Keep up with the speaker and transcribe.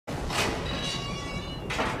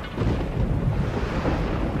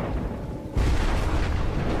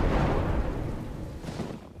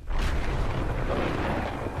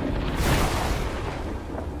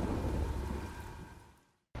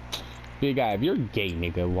Big guy, if you're gay,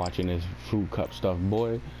 nigga, watching this fruit cup stuff,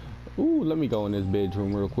 boy. Ooh, let me go in this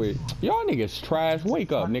bedroom real quick. Y'all niggas trash.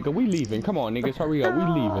 Wake up, nigga. We leaving. Come on, niggas. Hurry up. We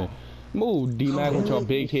leaving. Move, D-Mac, with your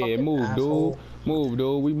big head. Move, dude. Move,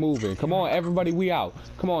 dude. We moving. Come on, everybody. We out.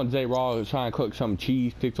 Come on, J-Raw. Trying to cook some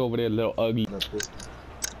cheese sticks over there, little ugly.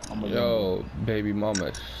 Yo, baby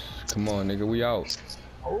mama. Come on, nigga. We out.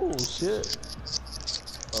 Oh, shit.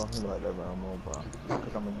 Oh, he like that, but I'm on, bro.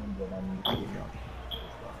 Because I'm a young boy, I need to keep young.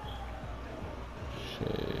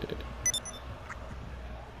 Shit.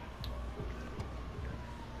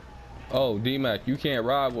 Oh, D-Mac, you can't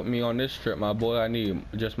ride with me on this trip, my boy. I need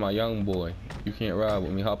just my young boy. You can't ride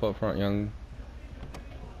with me. Hop up front, young.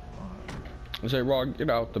 Say, Raw, get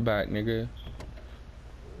out the back, nigga.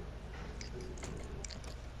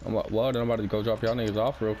 Well, then I'm about to go drop y'all niggas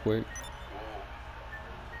off real quick.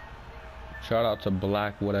 Shout out to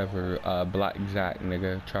Black whatever, Black Zach,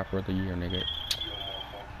 nigga. Trapper of the year, nigga.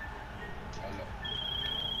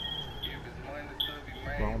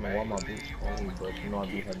 I don't know why my boots only, but you know I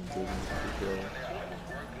be having business.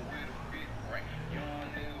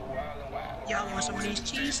 Y'all want some of these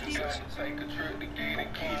cheese sticks?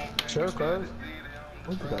 Sure, cuz.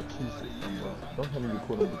 What you got cheese sticks from, bro? Don't tell me you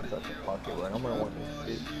pull them because out your pocket, right? I'm gonna want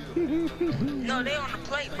this shit. No, they on the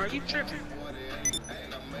plate, bro. You tripping.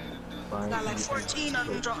 Got like 14 of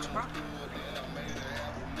them drops, bro.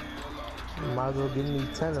 You might as well give me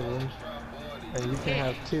 10 of them, and you can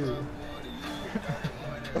have 2.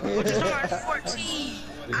 What you talking about? 14?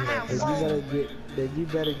 I have 1. Then you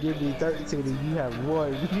better give me 13 and you have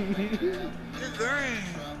 1. Good green.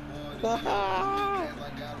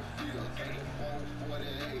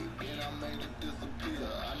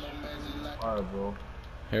 Alright, bro.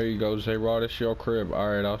 Here you go, J-Raw. This your crib.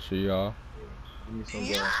 Alright, I'll see y'all. Give me some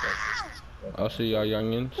gas. I'll see y'all,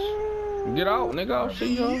 youngins. Get out, nigga. I'll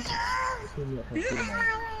see y'all.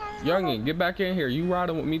 Youngin, get back in here. You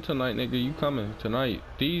riding with me tonight, nigga. You coming tonight.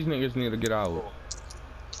 These niggas need to get out.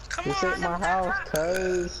 Come This on, ain't my house,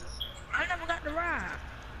 cuz. I never got the ride.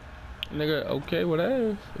 Nigga, okay,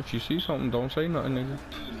 whatever. If you see something, don't say nothing, nigga.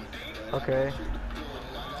 Okay.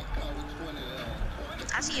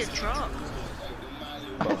 I see a truck.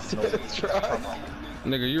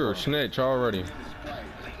 Nigga, you're a snitch already.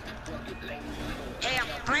 Hey, I'm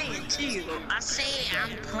playing too. I said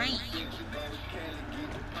I'm playing.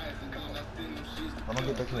 I don't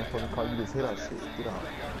get back in the fucking car, you just hit that shit. Get out,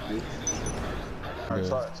 bitch.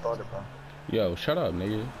 Alright, start it, bro. Yo, shut up,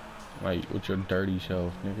 nigga. Like, with your dirty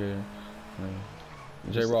self, nigga.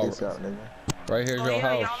 J-Raw, right here's your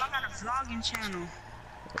house. Y'all, I got a vlogging channel.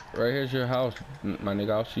 Right here's your house, my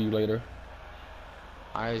nigga. I'll see you later.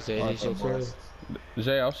 Alright, Zay, this your crib.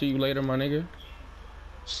 Zay, I'll see you later, my nigga.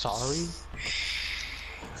 Sorry?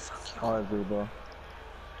 Alright, bro.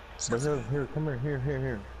 But here, come here,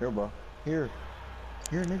 here, bro. Here,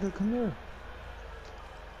 nigga, come here.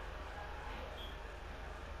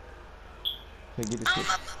 Hey, get this shit.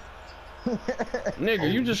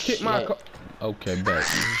 Nigga, you just kicked my car. Okay, bet.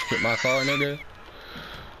 You just kicked my car, nigga.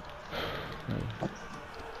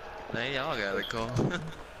 Hey, y'all got it, call.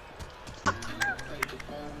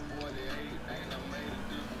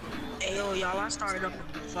 Hey, yo, y'all, I started up a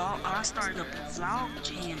vlog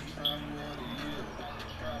channel.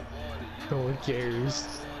 No one cares.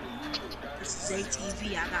 This is ATV.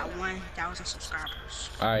 I got 1,000 subscribers.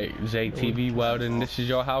 Alright, ZTV, well then this is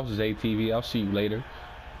your house, ZTV. I'll see you later.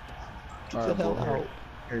 Alright, bro.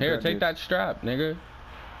 Here, take that strap, nigga.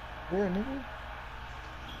 Here, nigga.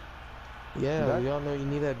 Yeah, we all know you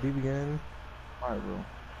need that BB gun. Alright, bro.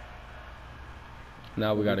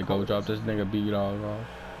 Now we gotta go drop this nigga B-Dog off.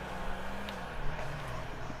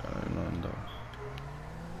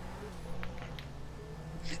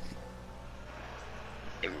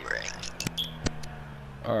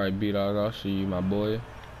 Alright, B-Dog, I'll see you, my boy.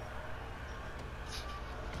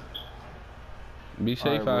 Be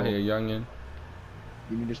safe out here, youngin.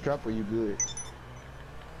 You need a strap or you good?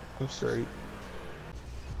 I'm straight.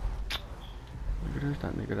 Look at this,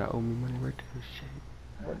 that nigga that owe me money right there. Shit.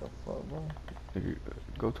 What the fuck, bro? Nigga,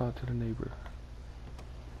 go talk to the neighbor.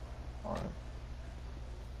 Alright.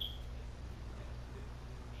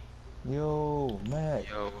 Yo, Matt.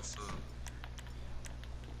 Yo, what's up?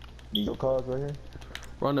 Need your cards right here?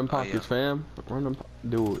 Run them pockets, fam. Run them.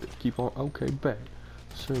 Do it. Keep on. Okay, back.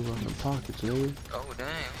 So run them pockets, nigga. Oh,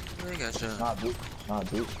 damn. They got you. Nah,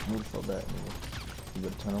 dude. Move so bad, nigga. You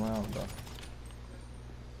better turn around, bro.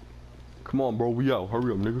 Come on, bro. We out.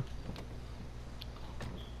 Hurry up, nigga.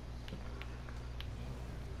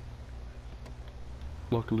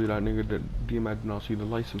 Luckily, that nigga that DMI did not see the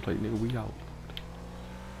license plate, nigga. We out.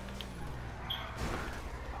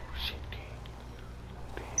 Oh, shit,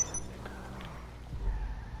 damn.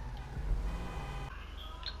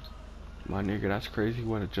 My nigga, that's crazy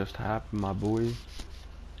what had just happened, my boy.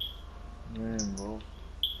 Man, bro.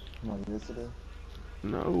 Come on, yesterday?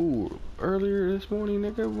 No, earlier this morning,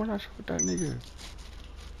 nigga, when I shot that nigga.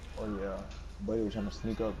 Oh, yeah. Buddy was trying to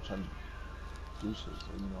sneak up, trying to do shit, so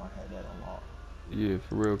you know I had that unlocked. Yeah,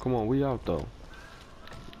 for real. Come on, we out though.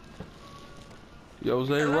 Yo,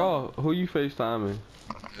 Zay Hello? Raw, who you FaceTiming?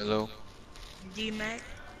 Hello. D-Mac.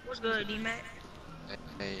 What's good, D-Mac?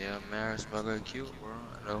 Hey, man, smell good cute, bro.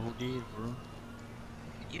 I know who did, bro.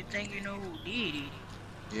 You think you know who did it?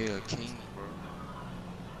 Yeah, King, bro.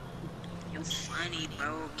 You funny,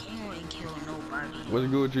 bro. King ain't killing nobody. What's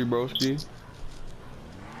good with you, broski?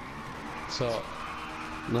 So,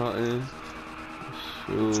 Nothing.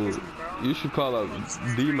 Shoot. You should call up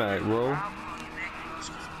D-Mac, bro.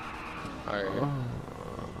 alright.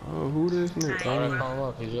 Oh, who this nigga? Alright, call him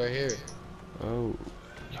up. He's right here. Oh.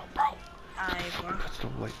 Yo, bro. Alright, bro. Pistol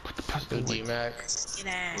away. Put the pistol Good away. D-Mac. Get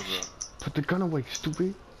ass. Put the gun away,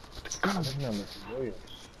 stupid. Put the gun away. His name is William.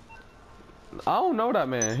 I don't know that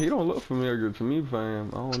man. He don't look familiar to me, fam.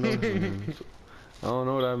 I don't know that man. I don't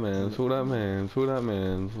know that man. Who that man? Who that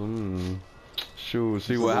man? Shoot.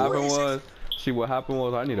 See what happened was. See what happened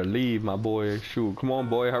was. I need to leave, my boy. Shoot. Come on,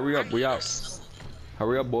 boy. Hurry up. We out.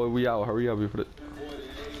 Hurry up, boy. We out. Hurry up. Before the...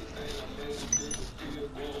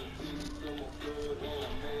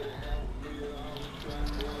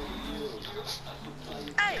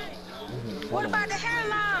 Hey, what about the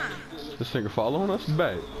hairline? This nigga following us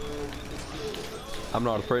back. I'm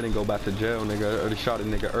not afraid to go back to jail, nigga. I already shot a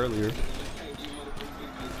nigga earlier.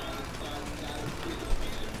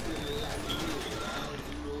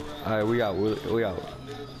 Alright, we out. We out.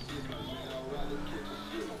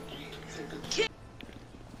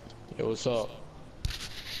 Yo, what's up?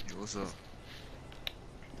 Yo, what's up?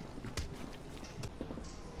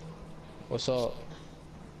 What's up?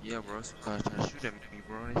 Yeah, bro. Somebody trying to shoot at me,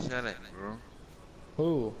 bro. They shot at me, bro.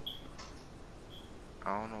 Who?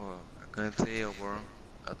 I don't know. I couldn't tell, bro.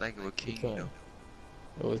 I think it was King, Okay. though.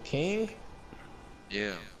 It was King?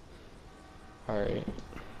 Yeah. Alright.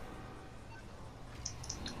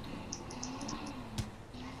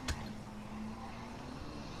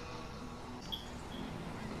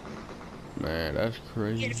 Man, that's Get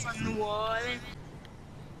crazy. it from New Orleans.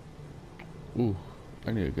 Ooh,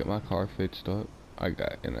 I need to get my car fixed up. I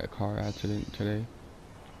got in a car accident today.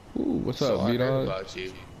 Ooh, what's So up, I B-Dog? heard about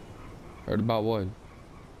you. Heard about what?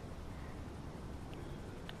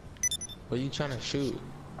 What you trying to shoot?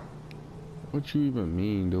 What you even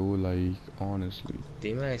mean, dude? Like, honestly.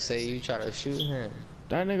 D-Mac say you try to shoot him.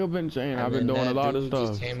 That nigga been saying And I've been then doing a that lot of dude stuff.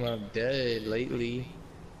 just came up dead lately.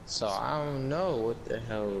 So I don't know what the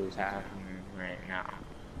hell is happening right now.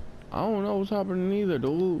 I don't know what's happening either,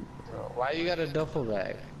 dude. Why you got a duffel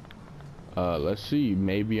bag? Let's see.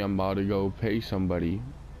 Maybe I'm about to go pay somebody.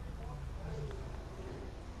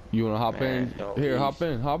 You wanna hop Man, in? don't Here, leave. hop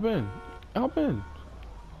in, hop in, hop in.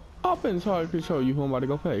 Hop in so I can show you who I'm about to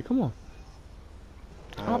go pay. Come on.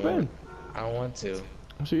 Hop in. I want to.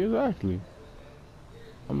 See, exactly.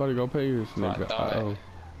 I'm about to go pay this So I nigga. thought- Uh-oh.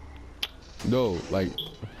 No, like,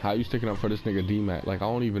 how you sticking up for this nigga D-Mac? Like, I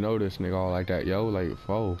don't even know this nigga all like that, yo. Like,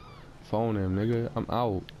 phone him, nigga. I'm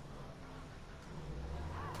out.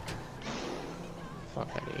 Fuck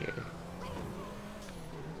out of here.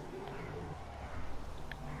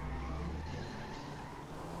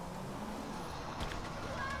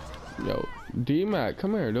 Yo, D-Mac,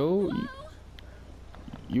 come here, dude.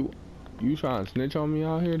 You trying to snitch on me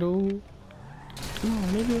out here, dude? Come on,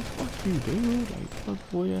 nigga. Fuck you, dude. Like, fuck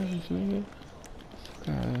boy ass, nigga. Fuck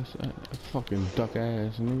ass, fucking duck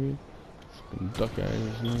ass, nigga. Fucking duck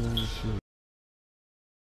ass, nigga. Shit.